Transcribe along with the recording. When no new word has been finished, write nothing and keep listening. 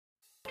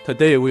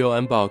Today we'll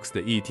unbox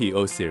the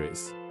ETO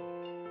series,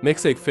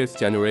 Micsig 5th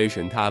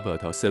generation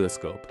tablet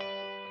oscilloscope.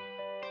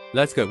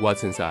 Let's get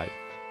what's inside.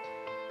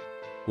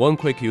 One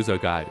quick user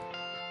guide,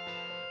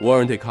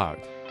 warranty card,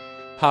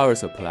 power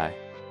supply,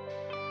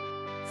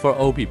 for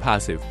OP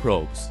passive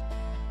probes,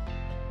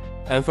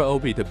 and for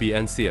OP to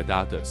BNC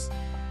adapters.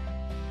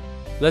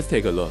 Let's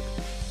take a look.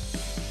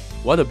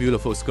 What a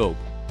beautiful scope.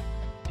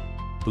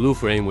 Blue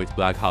frame with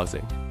black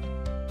housing.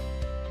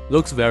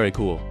 Looks very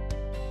cool.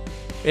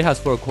 It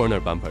has 4 corner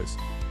bumpers,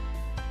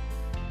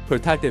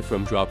 protected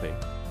from dropping.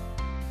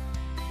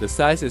 The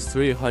size is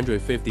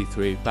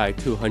 353 by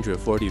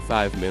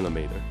 245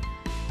 mm,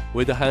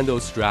 with the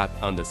handle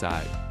strapped on the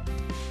side.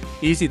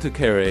 Easy to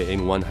carry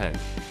in one hand.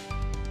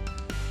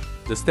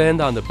 The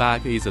stand on the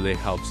back easily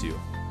helps you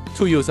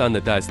to use on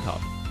the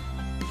desktop.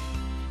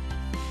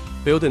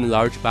 Built-in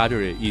large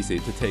battery easy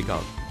to take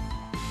on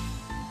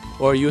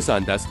or use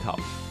on desktop.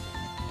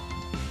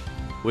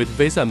 With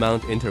VESA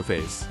mount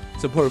interface,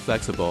 support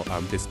flexible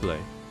ARM display.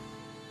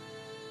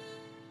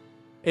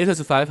 It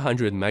has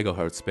 500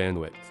 MHz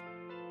bandwidth,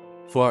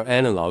 4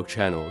 analog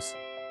channels,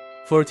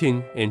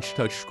 14-inch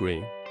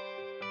touchscreen,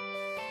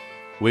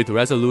 with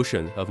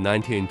resolution of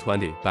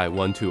 1920 by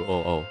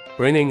 1200,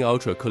 bringing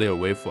ultra-clear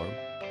waveform.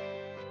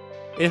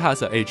 It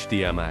has a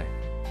HDMI,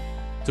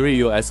 3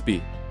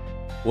 USB,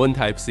 1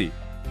 Type-C,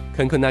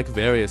 can connect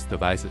various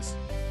devices.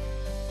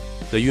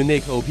 The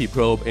unique OP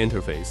probe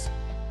interface.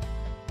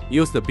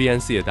 Use the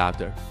BNC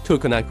adapter to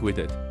connect with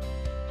it.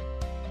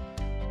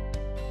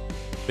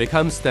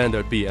 Becomes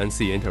standard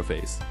BNC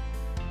interface.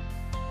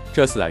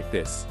 Just like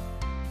this.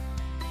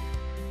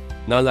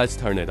 Now let's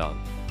turn it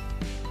on.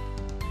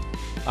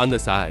 On the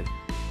side,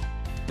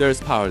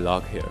 there's power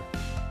lock here.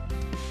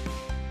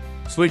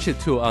 Switch it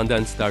to on,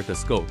 then start the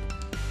scope.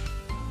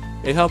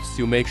 It helps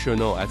you make sure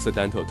no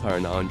accidental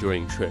turn on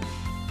during trip.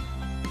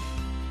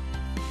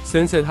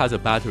 Since it has a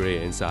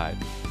battery inside,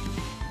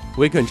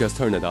 we can just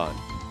turn it on.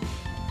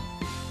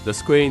 The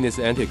screen is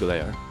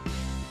anti-glare.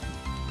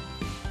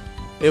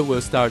 It will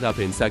start up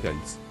in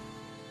seconds.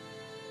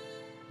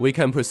 We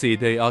can proceed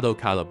the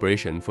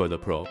auto-calibration for the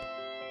probe.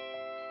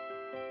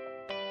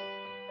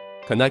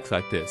 Connect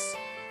like this.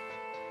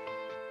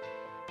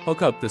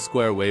 Hook up the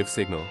square wave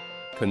signal.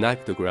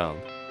 Connect the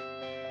ground.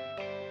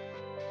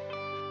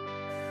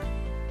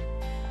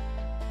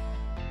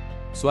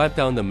 Swipe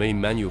down the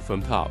main menu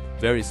from top,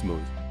 very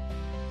smooth.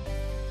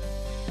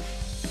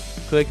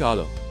 Click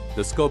Auto.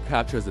 The scope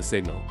captures the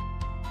signal.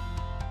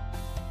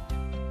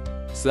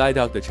 Slide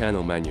out the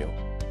channel menu.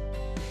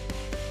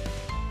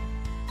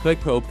 Click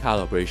Probe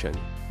Calibration,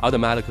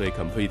 automatically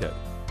completed.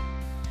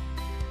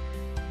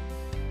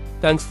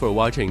 Thanks for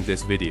watching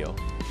this video.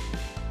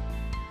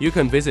 You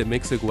can visit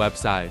Micsig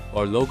website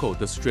or local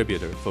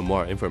distributor for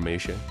more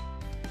information.